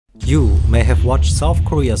You may have watched South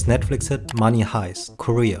Korea's Netflix hit Money Heist,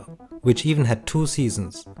 Korea, which even had 2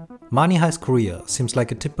 seasons. Money Heist Korea seems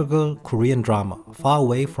like a typical Korean drama, far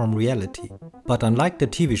away from reality. But unlike the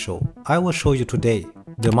TV show, I will show you today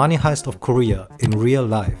the Money Heist of Korea in real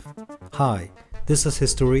life. Hi, this is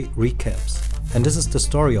History Recaps, and this is the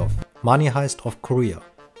story of Money Heist of Korea.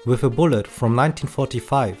 With a bullet from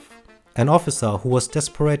 1945, an officer who was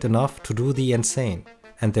desperate enough to do the insane,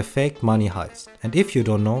 and the fake money heist. And if you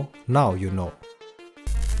don't know, now you know.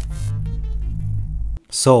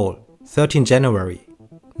 Seoul, 13 January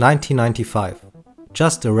 1995.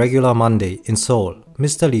 Just a regular Monday in Seoul,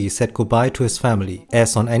 Mr. Lee said goodbye to his family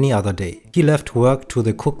as on any other day. He left work to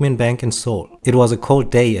the Kookmin Bank in Seoul. It was a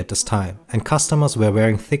cold day at this time and customers were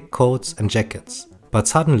wearing thick coats and jackets. But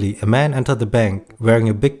suddenly a man entered the bank wearing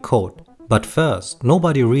a big coat. But first,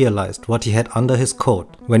 nobody realized what he had under his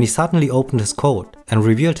coat when he suddenly opened his coat and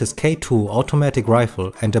revealed his K2 automatic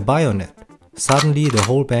rifle and a bayonet. Suddenly the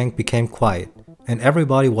whole bank became quiet and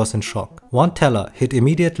everybody was in shock. One teller hid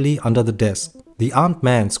immediately under the desk. The armed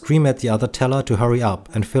man screamed at the other teller to hurry up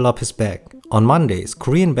and fill up his bag. On Mondays,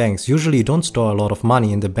 Korean banks usually don't store a lot of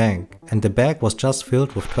money in the bank and the bag was just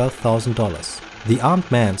filled with $12,000. The armed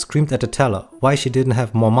man screamed at the teller why she didn't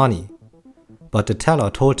have more money. But the teller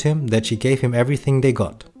told him that she gave him everything they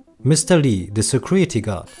got. Mr. Lee, the security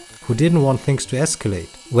guard, who didn't want things to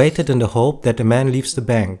escalate, waited in the hope that the man leaves the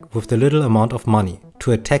bank with the little amount of money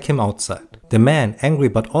to attack him outside. The man, angry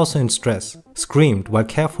but also in stress, screamed while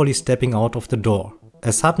carefully stepping out of the door.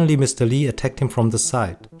 As suddenly Mr. Lee attacked him from the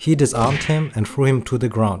side. He disarmed him and threw him to the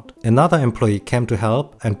ground. Another employee came to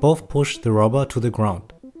help and both pushed the robber to the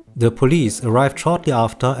ground. The police arrived shortly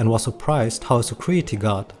after and was surprised how a security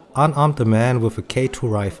guard unarmed the man with a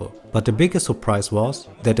K2 rifle. But the biggest surprise was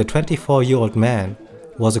that the 24-year-old man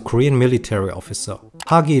was a Korean military officer.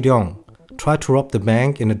 Ha-gi-ryong tried to rob the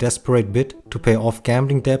bank in a desperate bid to pay off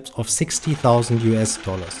gambling debts of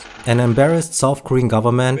 $60,000. An embarrassed South Korean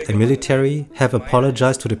government and military have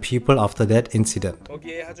apologized to the people after that incident.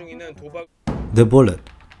 The bullet.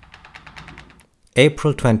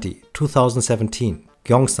 April 20, 2017,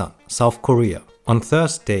 Gyeongsang, South Korea. On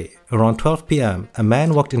Thursday, around 12 p.m., a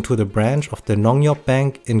man walked into the branch of the Nongyok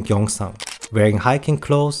Bank in Gyeongsang, wearing hiking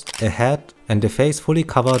clothes, a hat, and a face fully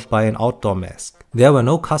covered by an outdoor mask. There were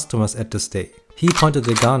no customers at this day. He pointed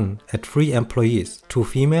the gun at 3 employees, 2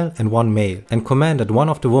 female and 1 male, and commanded one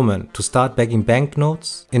of the women to start bagging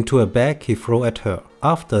banknotes into a bag he threw at her.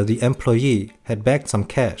 After the employee had bagged some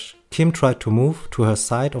cash, Kim tried to move to her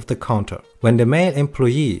side of the counter. When the male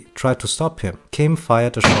employee tried to stop him, Kim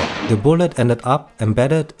fired a shot. The bullet ended up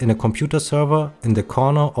embedded in a computer server in the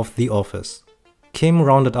corner of the office. Kim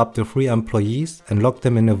rounded up the 3 employees and locked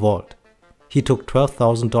them in a vault. He took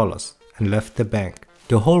 $12,000 and left the bank.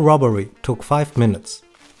 The whole robbery took 5 minutes.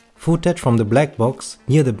 Footage from the black box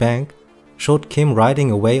near the bank showed Kim riding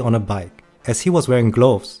away on a bike. As he was wearing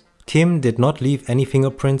gloves, Kim did not leave any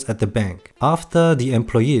fingerprints at the bank. After the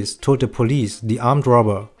employees told the police the armed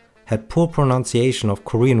robber had poor pronunciation of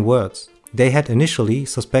Korean words, they had initially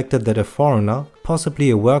suspected that a foreigner, possibly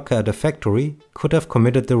a worker at a factory, could have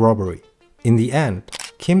committed the robbery. In the end,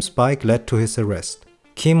 Kim's bike led to his arrest.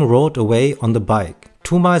 Kim rode away on the bike.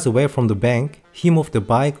 2 miles away from the bank, he moved the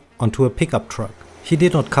bike onto a pickup truck. He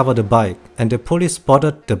did not cover the bike and the police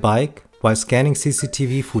spotted the bike while scanning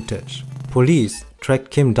CCTV footage. Police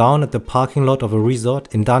tracked Kim down at the parking lot of a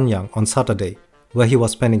resort in Danyang on Saturday, where he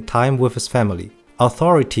was spending time with his family.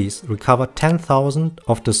 Authorities recovered $10,000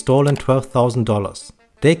 of the stolen $12,000.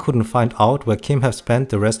 They couldn't find out where Kim had spent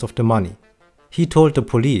the rest of the money. He told the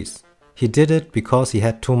police he did it because he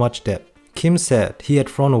had too much debt. Kim said he had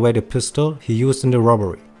thrown away the pistol he used in the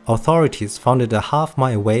robbery. Authorities found it a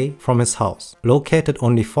half-mile away from his house, located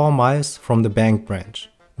only 4 miles from the bank branch.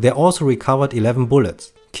 They also recovered 11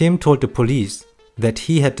 bullets. Kim told the police that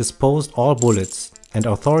he had disposed all bullets and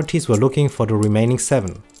authorities were looking for the remaining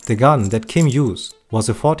 7. The gun that Kim used was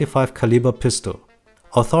a .45 caliber pistol.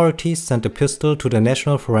 Authorities sent the pistol to the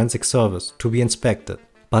National Forensic Service to be inspected.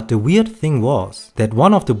 But the weird thing was that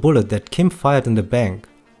one of the bullets that Kim fired in the bank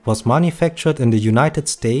was manufactured in the United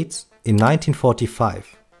States in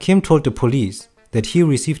 1945. Kim told the police that he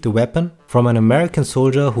received the weapon from an American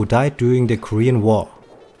soldier who died during the Korean War.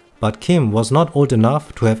 But Kim was not old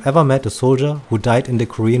enough to have ever met a soldier who died in the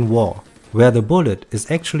Korean War. Where the bullet is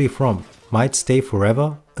actually from might stay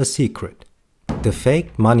forever a secret. The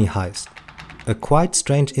fake money heist. A quite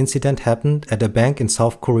strange incident happened at a bank in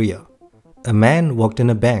South Korea. A man walked in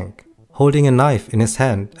a bank, holding a knife in his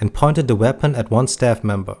hand and pointed the weapon at one staff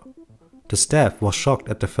member. The staff was shocked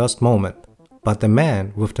at the first moment, but the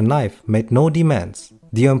man with the knife made no demands.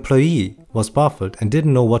 The employee was baffled and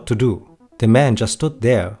didn't know what to do. The man just stood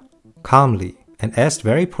there, calmly, and asked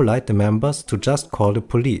very polite the members to just call the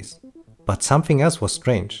police. But something else was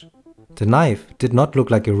strange. The knife did not look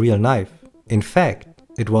like a real knife. In fact,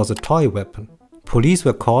 it was a toy weapon. Police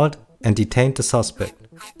were called and detained the suspect.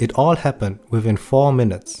 It all happened within 4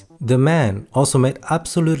 minutes. The man also made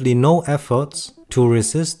absolutely no efforts to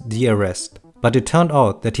resist the arrest. But it turned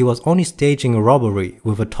out that he was only staging a robbery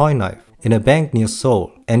with a toy knife in a bank near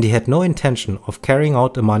Seoul, and he had no intention of carrying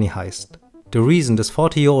out a money heist. The reason this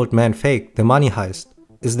 40-year-old man faked the money heist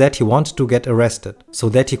is that he wanted to get arrested so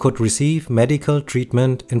that he could receive medical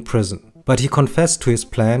treatment in prison. But he confessed to his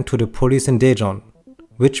plan to the police in Daejeon,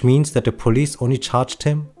 which means that the police only charged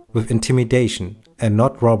him with intimidation and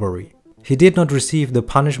not robbery. He did not receive the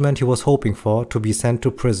punishment he was hoping for, to be sent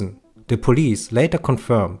to prison. The police later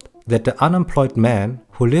confirmed that the unemployed man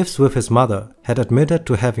who lives with his mother had admitted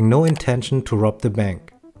to having no intention to rob the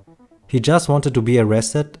bank. He just wanted to be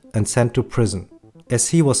arrested and sent to prison, as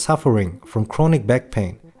he was suffering from chronic back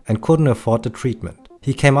pain and couldn't afford the treatment.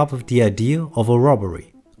 He came up with the idea of a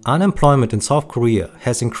robbery. Unemployment in South Korea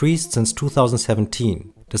has increased since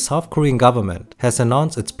 2017. The South Korean government has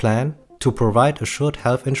announced its plan to provide assured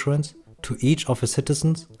health insurance to each of its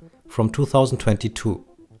citizens from 2022.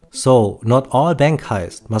 So, not all bank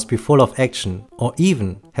heists must be full of action or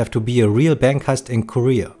even have to be a real bank heist in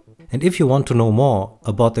Korea. And if you want to know more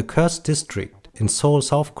about the cursed district in Seoul,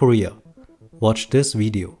 South Korea, watch this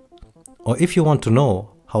video. Or if you want to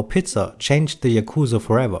know how pizza changed the Yakuza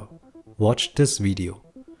forever, watch this video.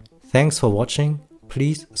 Thanks for watching.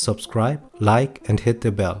 Please subscribe, like and hit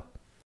the bell.